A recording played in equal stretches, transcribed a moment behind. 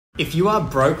If you are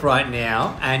broke right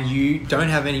now and you don't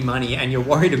have any money and you're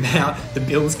worried about the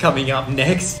bills coming up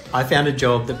next, I found a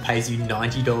job that pays you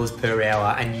 $90 per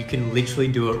hour and you can literally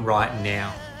do it right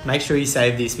now. Make sure you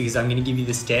save this because I'm going to give you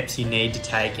the steps you need to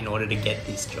take in order to get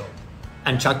this job.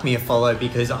 And chuck me a follow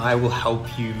because I will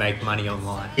help you make money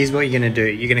online. Here's what you're going to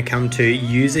do. You're going to come to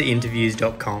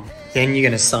userinterviews.com. Then you're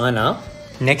going to sign up.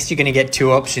 Next, you're going to get two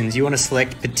options. You want to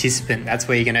select participant. That's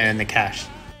where you're going to earn the cash.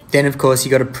 Then, of course, you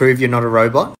got to prove you're not a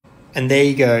robot. And there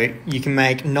you go. You can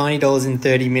make $90 in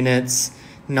 30 minutes,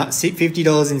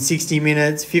 $50 in 60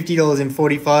 minutes, $50 in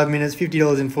 45 minutes,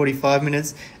 $50 in 45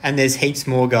 minutes, and there's heaps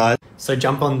more, guys. So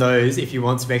jump on those if you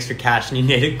want some extra cash and you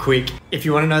need it quick. If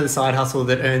you want to know the side hustle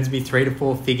that earns me 3 to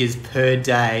 4 figures per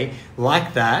day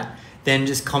like that, then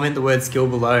just comment the word skill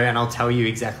below and I'll tell you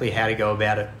exactly how to go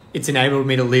about it. It's enabled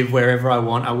me to live wherever I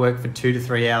want. I work for 2 to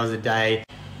 3 hours a day,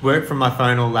 work from my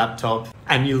phone or laptop,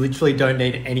 and you literally don't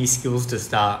need any skills to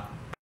start.